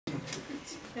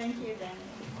Thank you, Danny.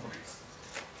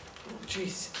 Oh,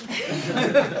 jeez.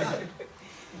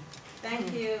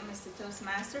 Thank you, Mr.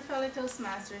 Toastmaster, fellow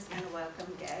Toastmasters, and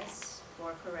welcome guests.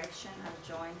 For correction, I've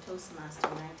joined Toastmaster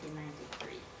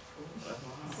 1993.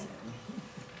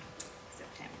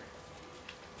 September.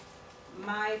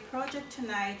 My project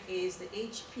tonight is the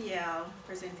HPL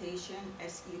presentation.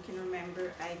 As you can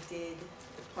remember, I did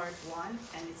the part 1,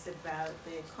 and it's about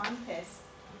the contest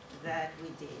that we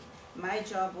did. My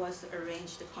job was to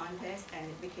arrange the contest, and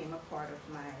it became a part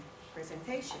of my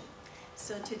presentation.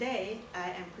 So today, I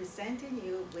am presenting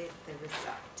you with the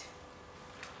result.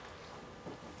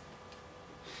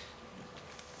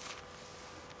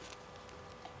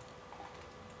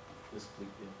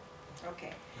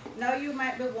 Okay, now you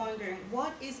might be wondering,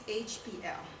 what is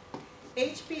HPL?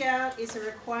 HPL is a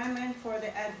requirement for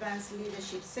the Advanced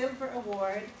Leadership Silver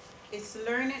Award. It's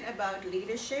learning about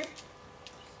leadership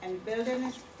and building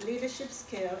a leadership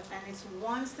skill, and it's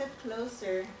one step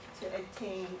closer to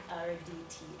attain our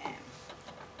DTM.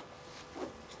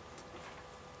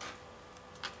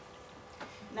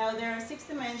 Now there are 6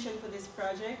 dimensions for this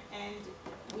project, and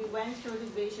we went through the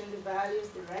vision, the values,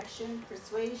 direction,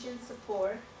 persuasion,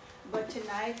 support, but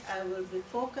tonight I will be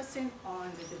focusing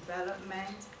on the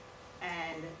development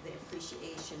and the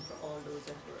appreciation for all those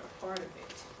that were a part of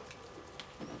it.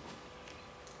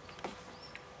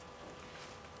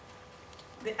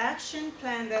 The action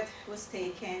plan that was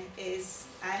taken is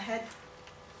I had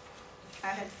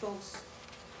folks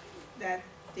that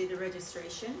did the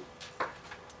registration,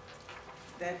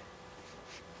 that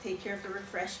take care of the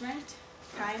refreshment,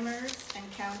 timers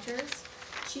and counters,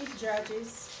 chief judge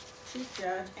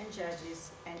and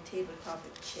judges, and table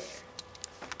topic chair.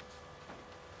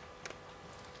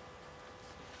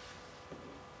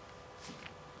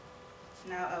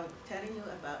 Now I'll be telling you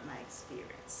about my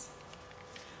experience.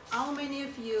 How many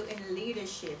of you in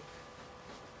leadership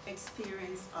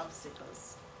experience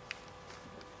obstacles?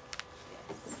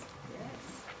 Yes,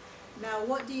 yes. Now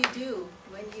what do you do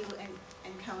when you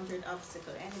encountered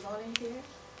obstacle? Any volunteer?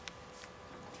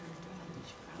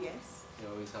 Yes? You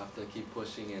always have to keep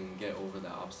pushing and get over the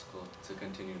obstacle to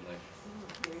continue life.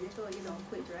 There you go, you don't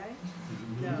quit, right?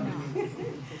 No.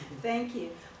 Thank you.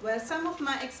 Well, some of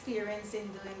my experience in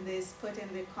doing this, putting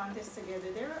the contest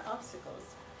together, there are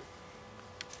obstacles.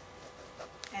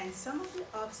 And some of the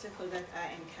obstacles that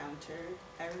I encountered,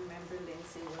 I remember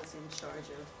Lindsay was in charge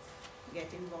of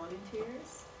getting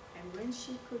volunteers, and when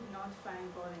she could not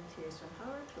find volunteers from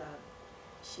our club,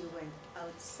 she went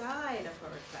outside of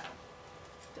our club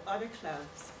to other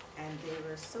clubs, and they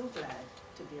were so glad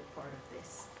to be a part of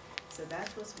this. So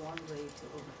that was one way to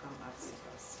overcome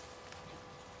obstacles.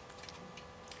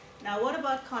 Now what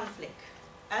about conflict?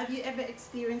 Have you ever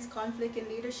experienced conflict in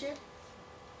leadership?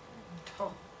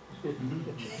 Oh.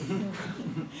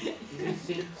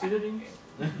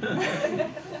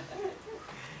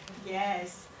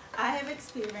 Yes, I have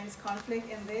experienced conflict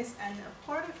in this, and a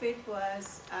part of it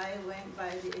was I went by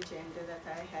the agenda that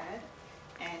I had,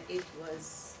 and it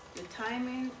was the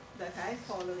timing that I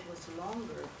followed was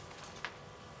longer,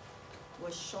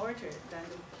 was shorter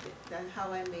than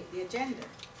how I made the agenda.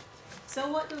 So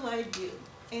what do?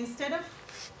 Instead of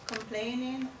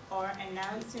complaining or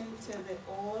announcing to the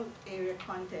all area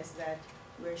contest that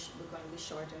we're going to be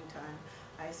short on time,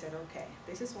 I said, okay,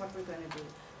 this is what we're going to do,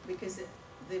 because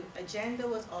the agenda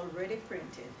was already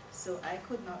printed, so I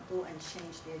could not go and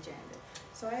change the agenda.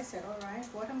 So I said, all right,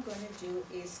 what I'm going to do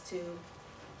is to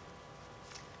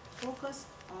focus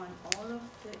on all of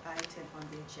the items on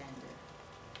the agenda,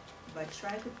 but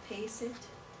try to pace it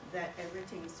that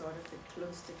everything sort of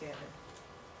close together,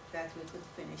 that we could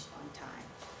finish on time.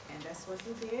 And that's what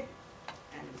we did,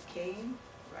 and we came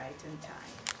right in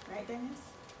time. Right, Dennis?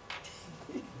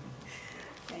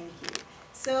 Thank you.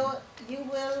 So you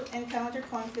will encounter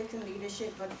conflict in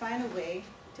leadership, but find a way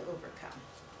to overcome.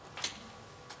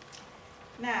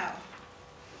 Now,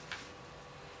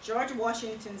 George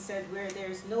Washington said, where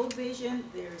there's no vision,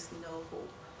 there's no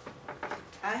hope.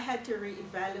 I had to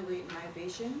reevaluate my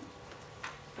vision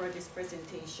for this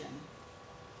presentation.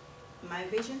 My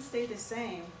vision stayed the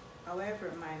same,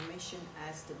 however, my mission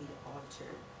has to be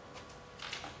altered.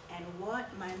 And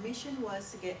what my mission was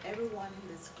to get everyone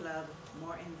in this club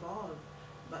more involved.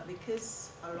 But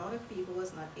because a lot of people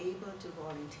was not able to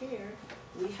volunteer,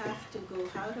 we have to go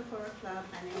out of our club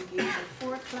and engage with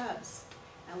 4 clubs.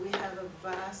 And we have a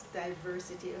vast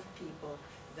diversity of people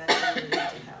that are willing to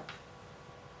help.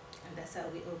 And that's how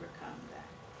we overcome that.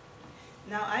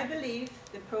 Now, I believe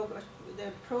the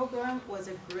program was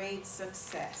a great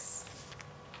success.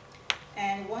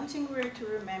 And one thing we're to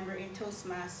remember in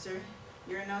Toastmaster,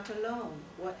 You're not alone.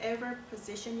 Whatever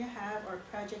position you have or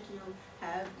project you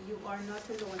have, you are not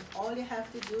alone. All you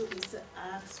have to do is to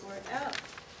ask for help.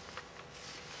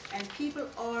 And people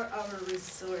are our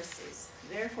resources.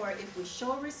 Therefore, if we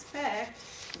show respect,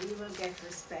 we will get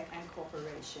respect and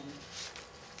cooperation.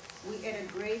 We had a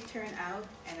great turnout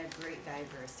and a great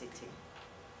diversity.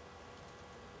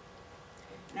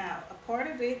 Now, a part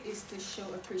of it is to show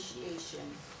appreciation.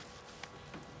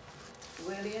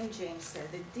 William James said,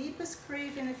 the deepest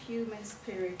craving of human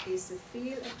spirit is to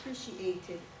feel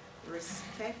appreciated,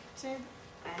 respected,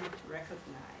 and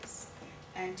recognized.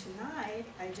 And tonight,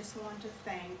 I just want to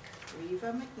thank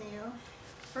Reva McNeil.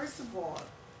 First of all,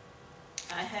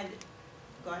 I had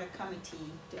got a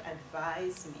committee to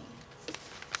advise me,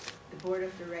 the board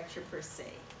of directors per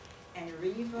se. And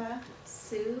Reva,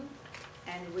 Sue,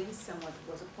 and Winsome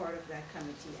was a part of that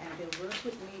committee, and they worked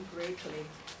with me greatly,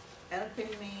 helping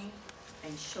me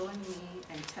and showing me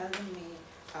and telling me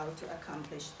how to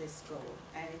accomplish this goal,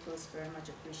 and it was very much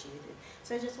appreciated.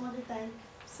 So I just want to thank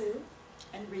Sue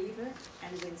and Reva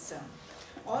and Winsome.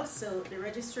 Also, the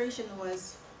registration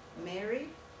was Mary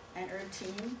and her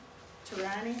team,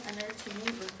 Tarani and her team,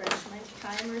 refreshment,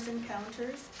 timers and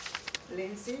counters.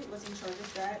 Lindsay was in charge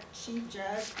of that, chief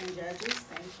judge and judges,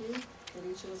 thank you.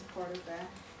 Felicia was a part of that,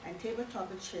 and tabletop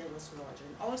chair was Roger.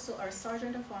 And also our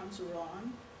Sergeant of Arms,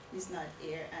 Ron, is not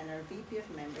here, and our VP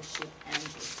of Membership,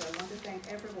 Andrew. So I want to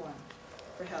thank everyone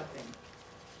for helping.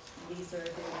 These are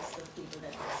the list of people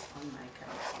that was on my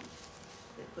committee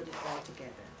that put it all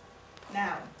together.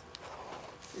 Now,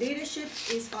 leadership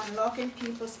is unlocking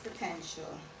people's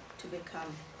potential to become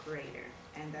greater,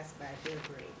 and that's by Bill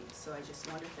Brady. So I just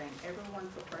want to thank everyone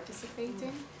for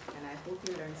participating, and I hope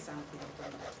you learned something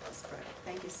from this project.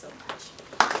 Thank you so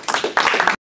much.